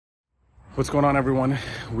What's going on, everyone?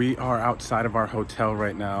 We are outside of our hotel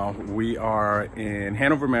right now. We are in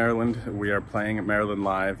Hanover, Maryland. We are playing at Maryland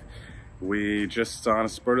Live. We just, on a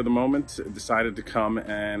spur of the moment, decided to come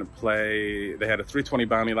and play. They had a 320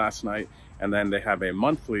 bounty last night, and then they have a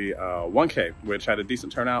monthly 1K, which had a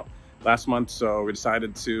decent turnout last month. So we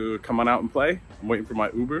decided to come on out and play. I'm waiting for my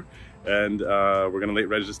Uber, and we're gonna late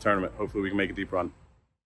reg this tournament. Hopefully we can make a deep run.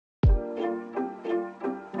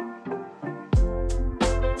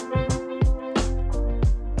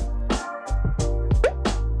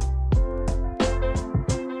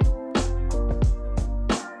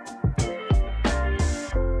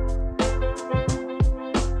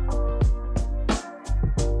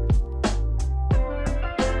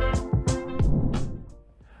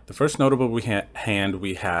 The first notable hand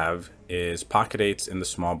we have is pocket eights in the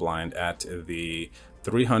small blind at the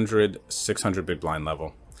 300, 600 big blind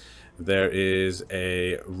level. There is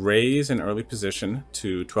a raise in early position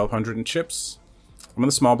to 1200 in chips. I'm in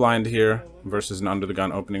the small blind here versus an under the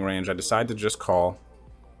gun opening range. I decide to just call,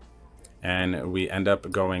 and we end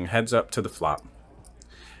up going heads up to the flop.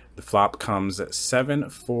 The flop comes at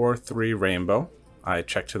 7-4-3 rainbow. I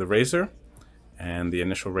check to the raiser, and the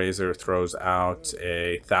initial raiser throws out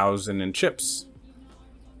 1,000 in chips.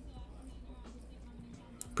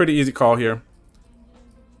 Pretty easy call here.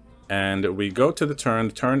 And we go to the turn.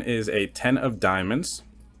 The turn is a 10 of diamonds.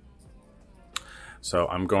 So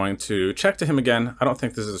I'm going to check to him again. I don't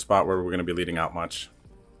think this is a spot where we're going to be leading out much.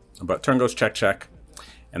 But turn goes check, check.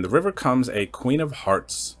 And the river comes a queen of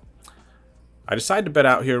hearts. I decide to bet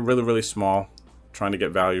out here really, really small, trying to get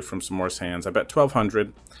value from some worse hands. I bet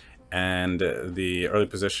 1,200. And the early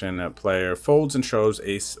position player folds and shows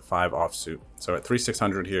ace-5 offsuit. So at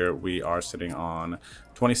 3,600 here, we are sitting on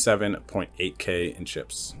 27.8k in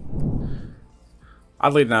chips.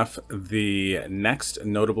 Oddly enough, the next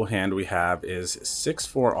notable hand we have is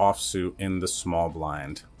 6-4 offsuit in the small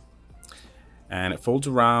blind. And it folds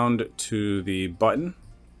around to the button,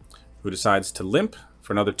 who decides to limp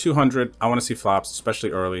for another 200. I want to see flops,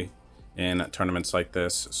 especially early in tournaments like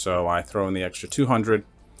this. So I throw in the extra 200.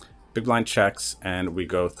 Big blind checks, and we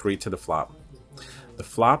go 3 to the flop. The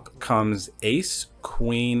flop comes ace,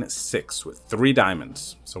 queen, 6 with 3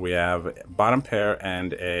 diamonds. So we have bottom pair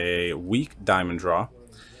and a weak diamond draw.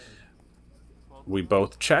 We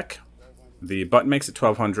both check. The button makes it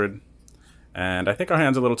 1,200, and I think our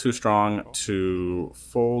hand's a little too strong to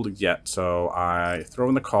fold yet. So I throw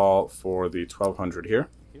in the call for the 1,200 here,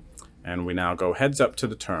 and we now go heads up to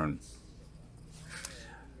the turn.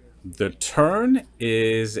 The turn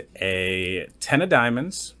is a 10 of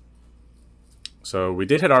diamonds. So we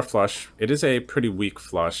did hit our flush. It is a pretty weak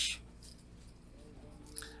flush.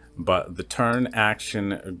 But the turn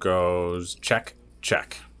action goes check,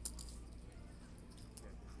 check.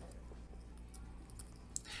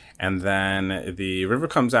 And then the river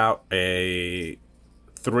comes out a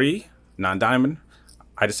 3, non-diamond.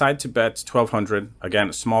 I decide to bet 1,200. Again,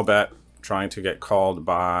 a small bet, trying to get called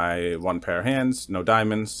by one pair of hands, no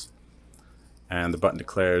diamonds. And the button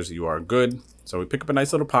declares you are good. So we pick up a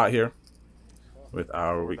nice little pot here with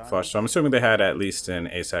our weak flush. So I'm assuming they had at least an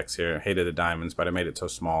ace-x here. Hated the diamonds, but I made it so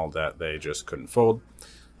small that they just couldn't fold.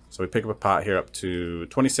 So we pick up a pot here up to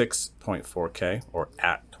 26.4k, or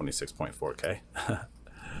at 26.4k.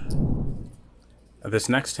 This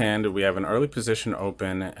next hand, we have an early position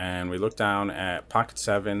open, and we look down at pocket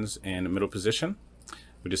sevens in middle position.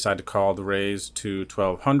 We decide to call the raise to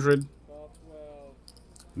 1,200.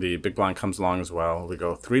 The big blind comes along as well. We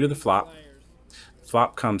go 3 to the flop.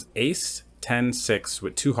 Flop comes ace, 10, 6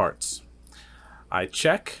 with 2 hearts. I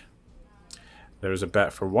check. There's a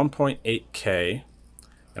bet for 1.8k,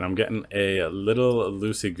 and I'm getting a little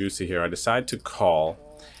loosey-goosey here. I decide to call,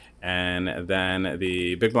 and then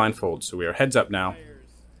the big blind folds. So we are heads up now.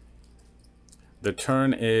 The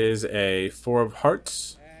turn is a 4 of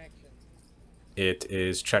hearts. It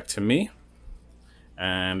is check to me.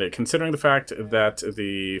 And considering the fact that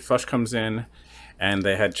the flush comes in and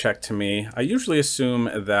they had checked to me, I usually assume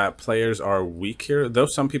that players are weak here, though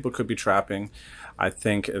some people could be trapping. I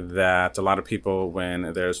think that a lot of people,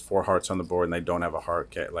 when there's 4 hearts on the board and they don't have a heart,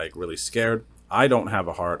 get like really scared. I don't have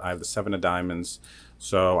a heart. I have the 7 of diamonds.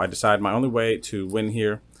 So I decide my only way to win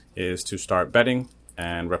here is to start betting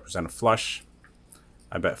and represent a flush.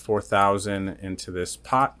 I bet 4,000 into this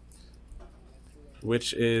pot,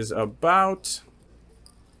 which is about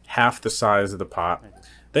half the size of the pot.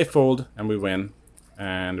 They fold and we win,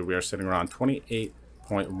 and we are sitting around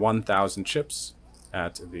 28.1 thousand chips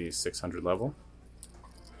at the 600 level.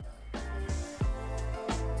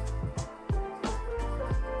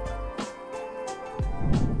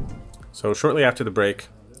 So shortly after the break,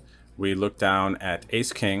 we look down at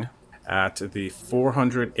ace king, At the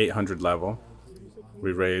 400, 800 level,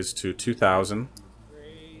 we raise to 2,000.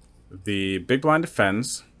 The big blind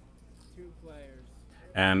defends.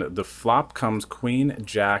 And the flop comes Queen,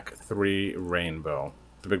 Jack, 3, Rainbow.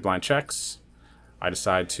 The big blind checks. I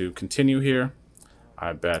decide to continue here.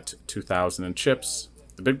 I bet 2,000 in chips.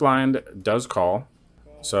 The big blind does call.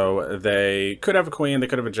 So they could have a queen, they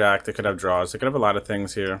could have a jack, they could have draws, they could have a lot of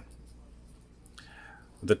things here.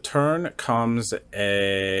 The turn comes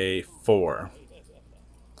a 4.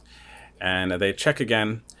 And they check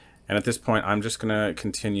again. And at this point, I'm just going to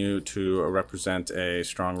continue to represent a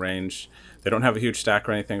strong range. They don't have a huge stack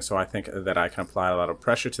or anything, so I think that I can apply a lot of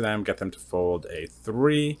pressure to them, get them to fold a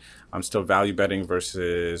 3. I'm still value betting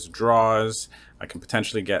versus draws. I can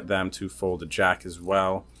potentially get them to fold a jack as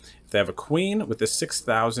well. If they have a queen with this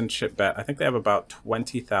 6,000 chip bet, I think they have about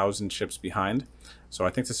 20,000 chips behind. So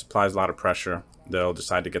I think this applies a lot of pressure. They'll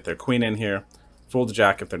decide to get their queen in here, fold a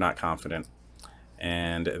jack if they're not confident.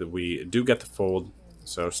 And we do get the fold.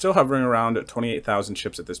 So still hovering around 28,000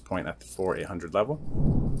 chips at this point at the 4-800 level.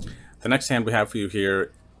 The next hand we have for you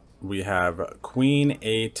here, we have Queen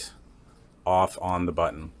 8 off on the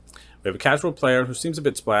button. We have a casual player who seems a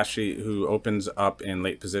bit splashy, who opens up in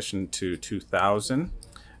late position to 2,000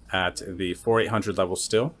 at the 4-800 level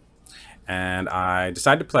still. And I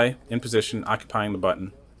decide to play in position, occupying the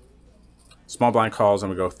button. Small blind calls and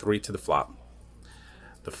we go 3 to the flop.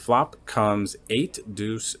 The flop comes 8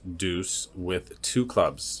 deuce deuce with 2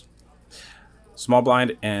 clubs. Small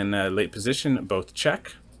blind and late position both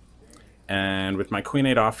check. And with my queen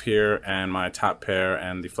 8 off here and my top pair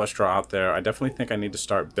and the flush draw out there, I definitely think I need to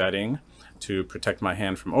start betting to protect my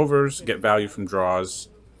hand from overs, get value from draws.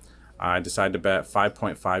 I decide to bet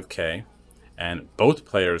 5.5k and both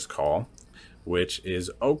players call, which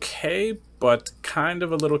is okay, but kind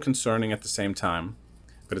of a little concerning at the same time.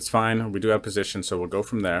 But it's fine, we do have position, so we'll go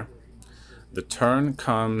from there. The turn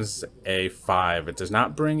comes a 5. It does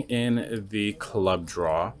not bring in the club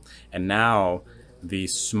draw. And now the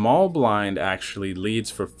small blind actually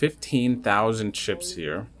leads for 15,000 chips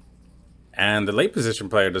here. And the late position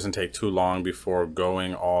player doesn't take too long before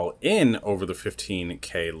going all in over the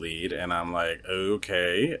 15k lead. And I'm like,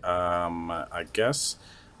 okay, I guess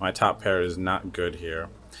my top pair is not good here.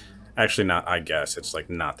 Actually, not, I guess. It's like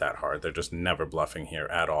not that hard. They're just never bluffing here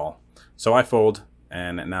at all. So I fold,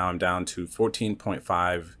 and now I'm down to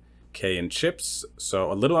 14.5k in chips. So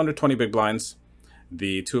a little under 20 big blinds.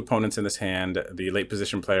 The two opponents in this hand, the late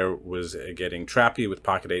position player was getting trappy with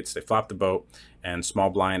pocket 8s. They flopped the boat, and small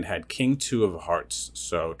blind had king 2 of hearts.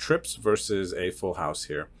 So trips versus a full house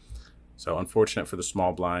here. So unfortunate for the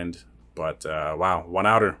small blind, but wow, one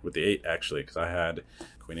outer with the 8 actually, because I had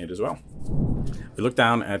queen 8 as well. We look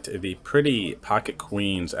down at the pretty pocket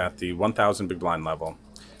queens at the 1,000 big blind level.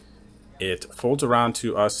 It folds around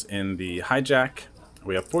to us in the hijack.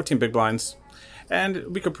 We have 14 big blinds,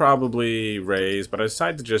 and we could probably raise, but I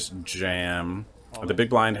decided to just jam. The big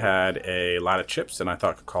blind had a lot of chips, and I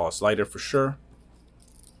thought could call us lighter for sure.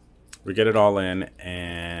 We get it all in,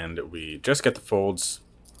 and we just get the folds.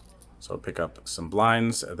 So pick up some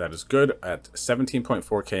blinds. That is good at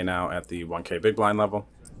 17.4k now at the 1k big blind level.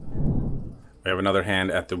 We have another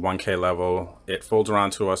hand at the 1k level. It folds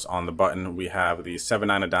around to us on the button. We have the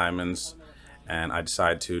 7-9 of diamonds, and I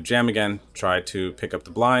decide to jam again, try to pick up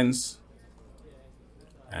the blinds,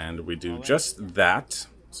 and we do just that.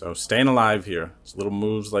 So staying alive here. It's little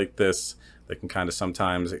moves like this that can kind of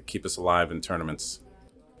sometimes keep us alive in tournaments.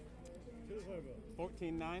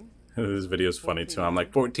 14-9. This video is funny too. I'm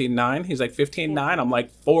like 14-9. He's like 15-9. I'm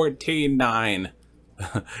like 14-9.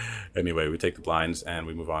 Anyway, we take the blinds and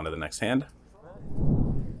we move on to the next hand.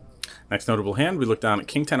 Next notable hand, we look down at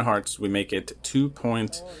King 10 of Hearts. We make it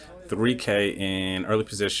 2.3k in early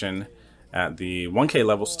position at the 1k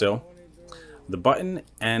level still. The button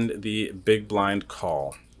and the big blind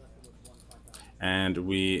call. And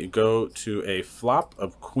we go to a flop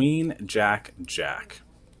of Queen, Jack, Jack.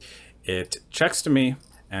 It checks to me,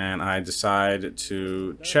 and I decide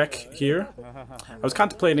to check here. I was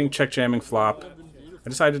contemplating check jamming flop. I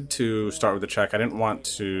decided to start with a check. I didn't want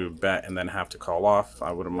to bet and then have to call off.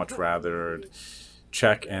 I would have much rather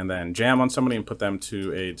check and then jam on somebody and put them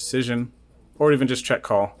to a decision, or even just check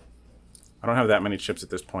call. I don't have that many chips at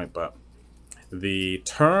this point, but the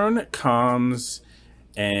turn comes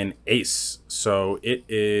an ace. So it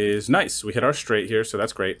is nice. We hit our straight here, so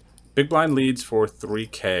that's great. Big blind leads for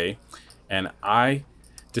 3k, and I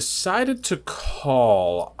decided to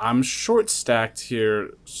call. I'm short stacked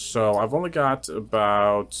here, so I've only got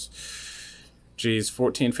about geez,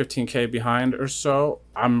 14, 15K behind or so.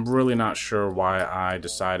 I'm really not sure why I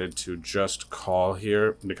decided to just call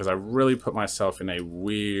here, because I really put myself in a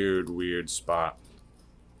weird spot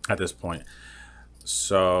at this point.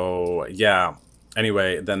 So yeah,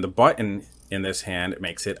 anyway, then the button in this hand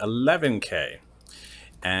makes it 11K.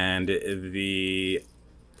 And the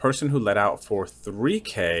person who let out for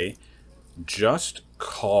 3K just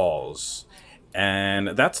calls.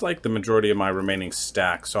 And that's like the majority of my remaining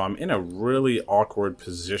stack. So I'm in a really awkward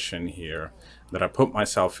position here that I put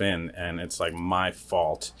myself in, and it's like my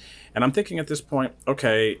fault. And I'm thinking at this point,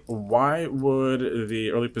 okay, why would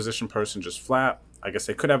the early position person just flat? I guess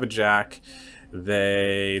they could have a jack.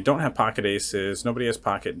 They don't have pocket aces. Nobody has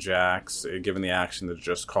pocket jacks, given the action that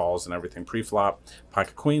just calls and everything pre-flop.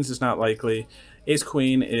 Pocket queens is not likely. Ace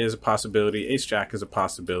queen is a possibility. Ace jack is a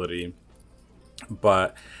possibility.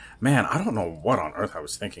 But man, I don't know what on earth I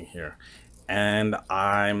was thinking here. And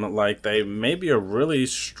I'm like, they maybe are really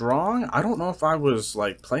strong. I don't know if I was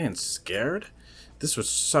like playing scared. This was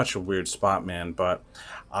such a weird spot, man. But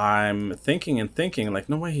I'm thinking and thinking, like,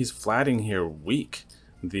 no way he's flatting here weak.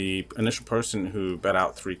 The initial person who bet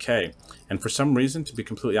out 3K. And for some reason, to be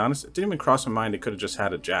completely honest, it didn't even cross my mind it could have just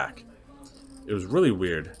had a jack. It was really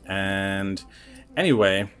weird. And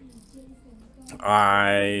anyway,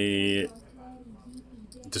 I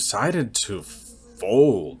decided to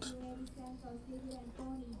fold.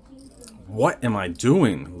 What am I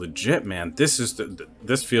doing? Legit, man.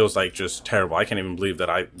 This feels like just terrible. I can't even believe that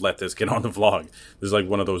I let this get on the vlog. This is like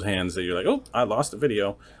one of those hands that you're like, oh, I lost the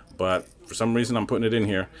video. But for some reason, I'm putting it in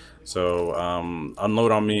here. So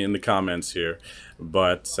unload on me in the comments here.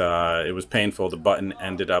 But it was painful. The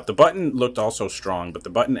button looked also strong, but the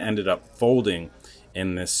button ended up folding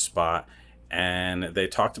in this spot. And they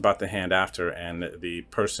talked about the hand after, and the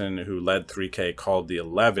person who led 3K called the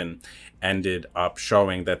 11 ended up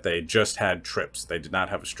showing that they just had trips. They did not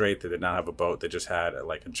have a straight, they did not have a boat, they just had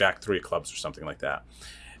like a jack 3 clubs or something like that.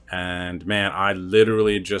 And man, I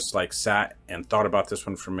literally just like sat and thought about this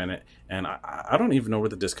one for a minute, and I don't even know where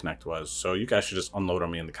the disconnect was. So you guys should just unload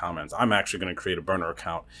on me in the comments. I'm actually going to create a burner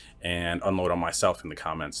account and unload on myself in the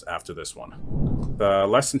comments after this one. The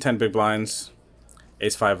less than 10 big blinds.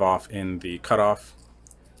 Ace-5 off in the cutoff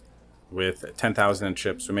with 10,000 in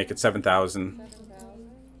chips. We make it 7,000.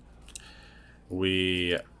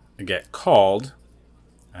 We get called,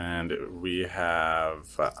 and we have,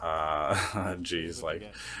 geez,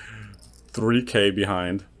 like 3K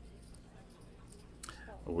behind.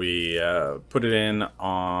 We put it in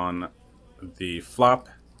on the flop,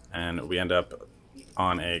 and we end up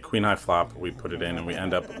on a queen high flop. We put it in, and we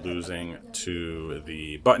end up losing to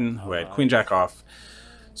the button, who had queen jack off.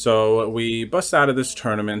 So we bust out of this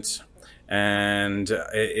tournament, and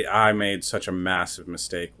I made such a massive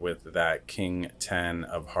mistake with that king 10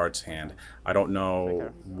 of hearts hand. I don't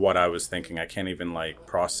know what I was thinking. I can't even like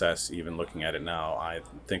process even looking at it now. I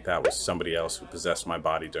think that was somebody else who possessed my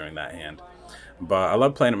body during that hand. But I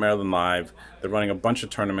love playing at Maryland Live. They're running a bunch of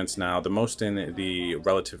tournaments now, the most in the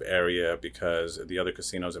relative area, because the other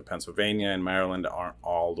casinos in Pennsylvania and Maryland aren't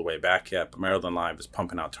all the way back yet. But Maryland Live is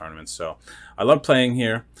pumping out tournaments. So I love playing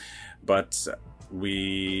here. But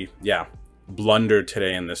we, yeah, blundered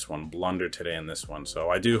today in this one. So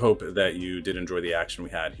I do hope that you did enjoy the action we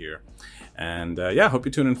had here. And yeah, hope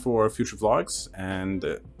you tune in for future vlogs.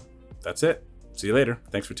 And that's it. See you later.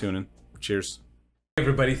 Thanks for tuning. Cheers. Hey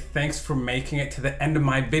everybody, thanks for making it to the end of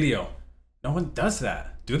my video. No one does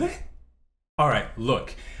that, do they? All right,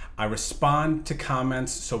 look, I respond to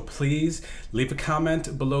comments, so please leave a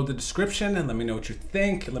comment below the description and let me know what you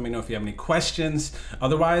think. Let me know if you have any questions.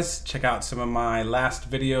 Otherwise, check out some of my last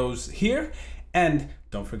videos here, and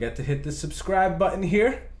don't forget to hit the subscribe button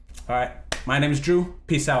here. All right, my name is Drew.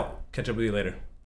 Peace out. Catch up with you later.